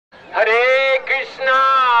Hare Krishna,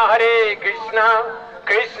 Hare Krishna,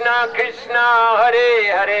 Krishna Krishna, Hare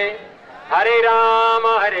Hare, Hare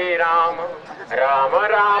Rama, Rama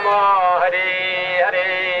Rama, Hare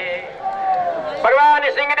Hare. Bhagwan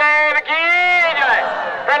Singhadev ki jai,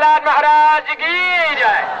 Prahlada Maharaj ki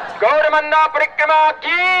jai, Gauramanda Parikrama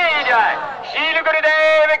ki jai, Shri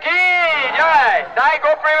Gurudev ki jai, Dai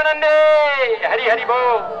Gopremanande, Hari Hari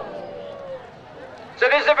Bol. So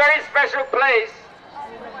this is a very special place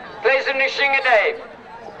of Nishingadev.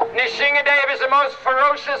 Nishingadev is the most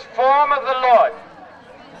ferocious form of the Lord.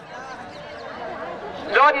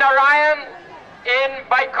 Lord Narayan in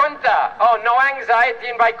Vaikuntha. Oh, no anxiety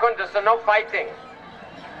in Vaikuntha, so no fighting.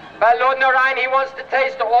 But Lord Narayan, he wants to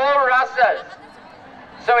taste all rasas.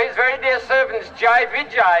 So his very dear servants, Jai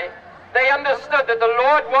Vijay, they understood that the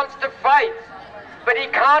Lord wants to fight, but he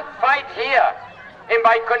can't fight here in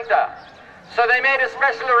Vaikuntha. So they made a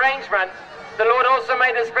special arrangement. The Lord also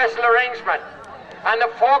made a special arrangement. And the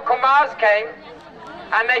 4 Kumars came,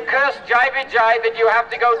 and they cursed Jai Vijay that you have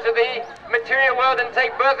to go to the material world and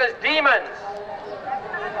take birth as demons.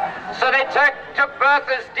 So they took birth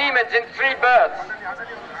as demons in 3 births.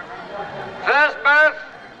 First birth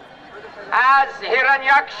as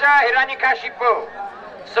Hiranyakasipu.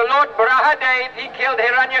 So Lord Prahlada, he killed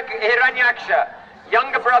Hiranyaksha,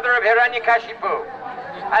 younger brother of Hiranyakasipu.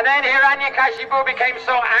 And then Hiranyakasipu became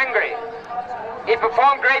so angry. He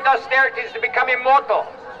performed great austerities to become immortal.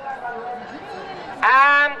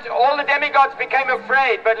 And all the demigods became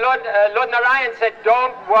afraid, but Lord Narayan said,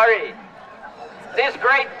 don't worry. This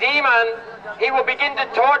great demon, he will begin to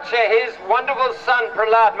torture his wonderful son,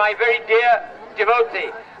 Prahlada, my very dear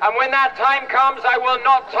devotee. And when that time comes, I will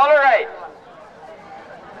not tolerate.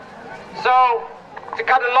 So, to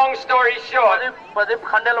cut a long story short,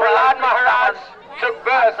 Prahlada Maharaj took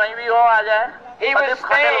birth. He was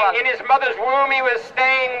staying in his mother's womb, he was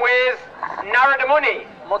staying with Narada Muni.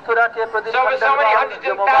 So for so many hundreds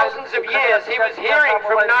and thousands of years, he was hearing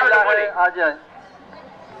from Narada Muni.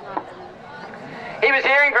 He was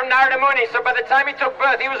hearing from Narada Muni, so by the time he took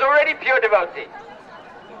birth, he was already pure devotee.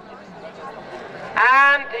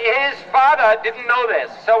 And his father didn't know this.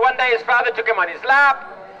 So one day his father took him on his lap.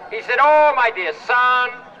 He said, oh, my dear son,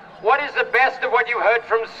 what is the best of what you heard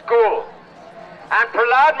from school? And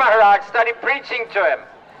Prahlada Maharaj started preaching to him.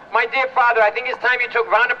 My dear father, I think it's time you took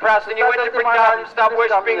Vanaprastha and you went to Vrindavan and stopped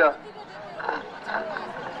worshipping.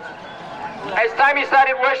 It's time he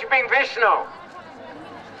started worshipping Vishnu.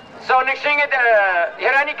 So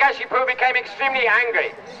Hiranyakasipu became extremely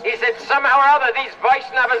angry. He said, somehow or other these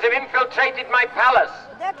Vaishnavas have infiltrated my palace.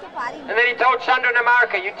 And then he told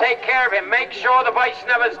Chandranamarka, you take care of him, make sure the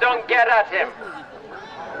Vaishnavas don't get at him.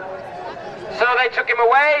 So they took him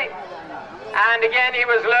away. And again he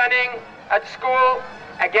was learning at school.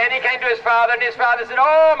 Again he came to his father, and his father said,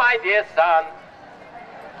 oh, my dear son,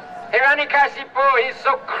 Hiranyakasipu, he's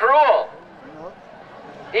so cruel.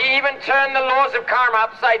 He even turned the laws of karma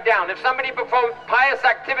upside down. If somebody performed pious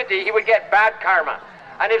activity, he would get bad karma.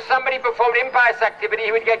 And if somebody performed impious activity,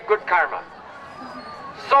 he would get good karma.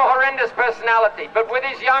 So horrendous personality. But with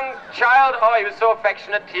his young child, oh, he was so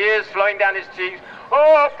affectionate, tears flowing down his cheeks.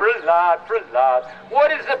 Oh, Prahlada, Prahlada,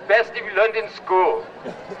 what is the best you learned in school?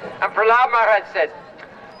 And Prahlada Maharaj said,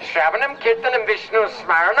 Shravanam Kirtanam Vishnu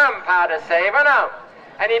Smaranam Pada Sevanam.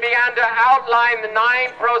 And he began to outline the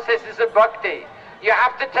 9 processes of bhakti. You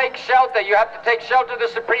have to take shelter. You have to take shelter of the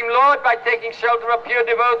Supreme Lord by taking shelter of pure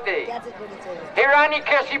devotee.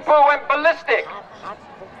 Hiranyakasipu went ballistic.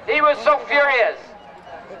 He was so furious.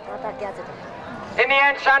 In the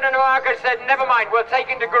end, Chandranamarka said, never mind, we'll take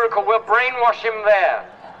him to Gurukul, we'll brainwash him there.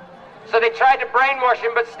 So they tried to brainwash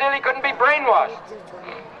him, but still he couldn't be brainwashed.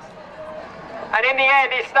 And in the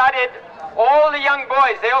end, he started, all the young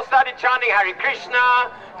boys, they all started chanting Hare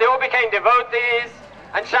Krishna, they all became devotees,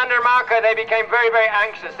 and Chandranamarka, they became very, very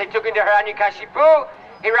anxious. They took him to Hiranyakasipu.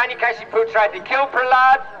 Hiranyakasipu tried to kill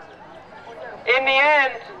Prahlada. In the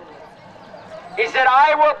end, he said,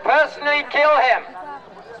 I will personally kill him.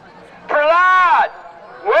 Prahlada,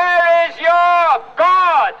 where is your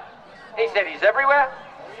God? He said, he's everywhere.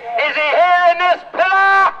 Is he here in this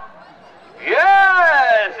pillar?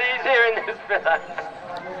 Yes, he's here in this pillar.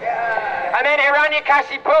 And then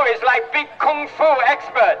Hiranyakasipu is like big kung fu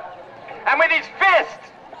expert. And with his fist,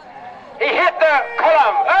 he hit the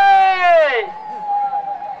column. Hey!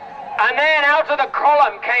 And then out of the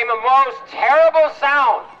column came a most terrible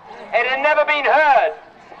sound. It had never been heard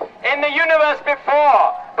in the universe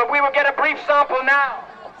before, but we will get a brief sample now.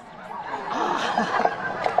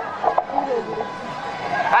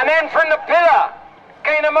 And then from the pillar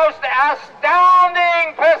came the most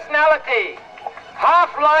astounding personality,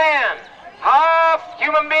 half lion, half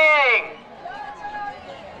human being.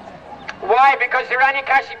 Why? Because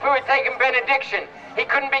Hiranyakasipu had taken benediction. He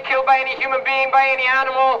couldn't be killed by any human being, by any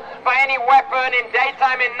animal, by any weapon, in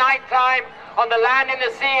daytime, in nighttime, on the land, in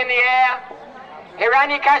the sea, in the air.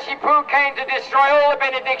 Hiranyakasipu came to destroy all the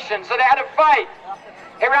benedictions, so they had a fight.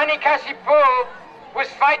 Hiranyakasipu was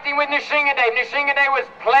fighting with Nrsimhadev. Nrsimhadev was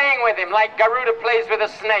playing with him like Garuda plays with a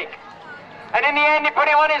snake. And in the end he put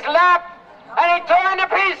him on his lap and he tore him to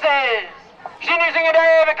pieces. Shri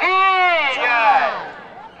Nrsimhadev ki jai.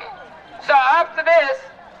 So after this,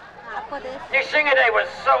 Nrsimhadev was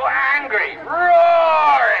so angry,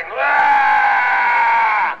 roaring,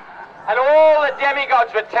 and all the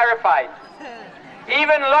demigods were terrified.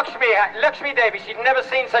 Even Lakshmi Devi, she'd never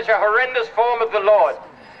seen such a horrendous form of the Lord.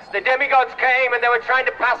 The demigods came and they were trying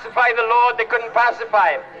to pacify the Lord. They couldn't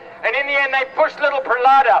pacify him. And in the end they pushed little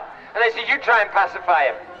Prahlada and they said, you try and pacify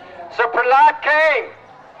him. So Prahlada came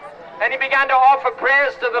and he began to offer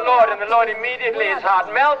prayers to the Lord, and the Lord immediately, his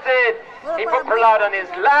heart melted. He put Prahlada on his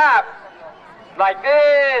lap like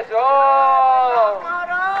this. Oh!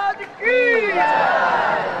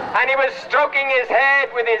 And he was stroking his head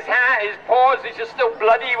with his hand, his paws, which are still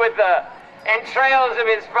bloody with the entrails of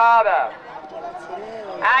his father.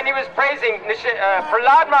 And he was praising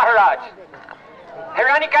Prahlada Maharaj.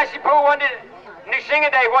 Hiranyakasipu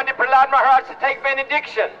Nrsimhadev wanted Prahlada Maharaj to take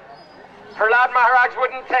benediction. Prahlada Maharaj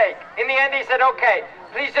wouldn't take. In the end he said, okay,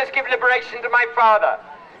 please just give liberation to my father.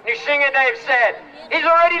 Nrsimhadev said, he's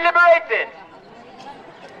already liberated.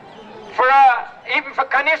 Even for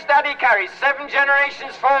Kanishta Adhikari, 7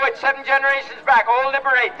 generations forward, 7 generations back, all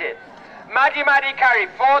liberated. Madhyama Adhikari,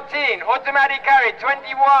 14. Uttama Adhikari,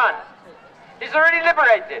 21. He's already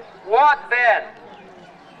liberated. What then?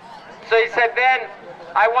 So he said, then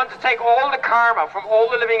I want to take all the karma from all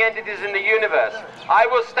the living entities in the universe. I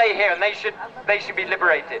will stay here and they should be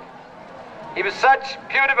liberated. He was such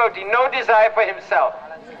pure devotee, no desire for himself.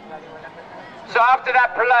 So after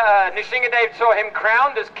that, Nrsimhadev saw him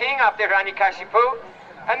crowned as king after Hiranyakasipu.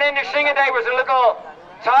 And then Nrsimhadev was a little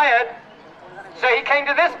tired, so he came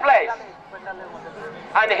to this place.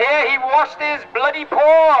 And here he washed his bloody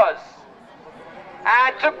paws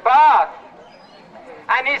and took bath.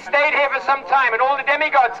 And he stayed here for some time, and all the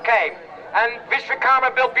demigods came. And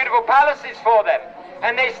Vishwakarma built beautiful palaces for them.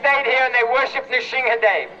 And they stayed here and they worshipped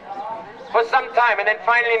Nrsimhadev for some time. And then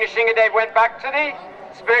finally Nrsimhadev went back to the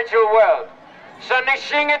spiritual world. So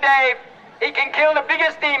Nrsimhadev, he can kill the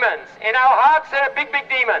biggest demons. In our hearts there are big, big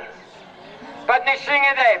demons. But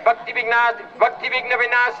Nrsimhadev, Bhakti Vigna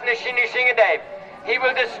Vinas Nrsimhadev, he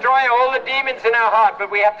will destroy all the demons in our heart, but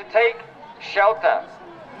we have to take shelter.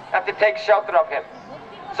 Have to take shelter of him.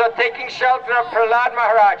 So taking shelter of Prahlada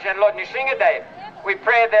Maharaj and Lord Nrsimhadev, we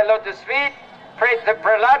pray at their lotus feet, pray to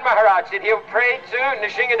Prahlada Maharaj that he'll pray to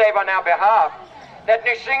Nrsimhadev on our behalf, that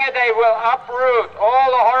Nrsimhadev will uproot all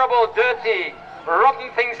the horrible, dirty, rotten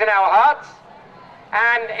things in our hearts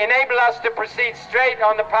and enable us to proceed straight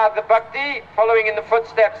on the path of bhakti, following in the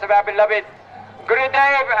footsteps of our beloved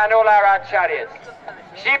Gurudev and all our acharyas.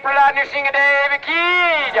 Shri Prahlada Nrsimhadev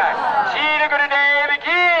ki jai, Shri Gurudev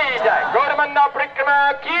ki jai, Gautamanda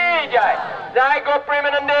Parikrama ki jai, Jai Go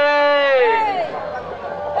Premanande.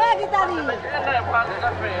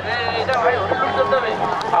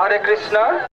 Hare Krishna.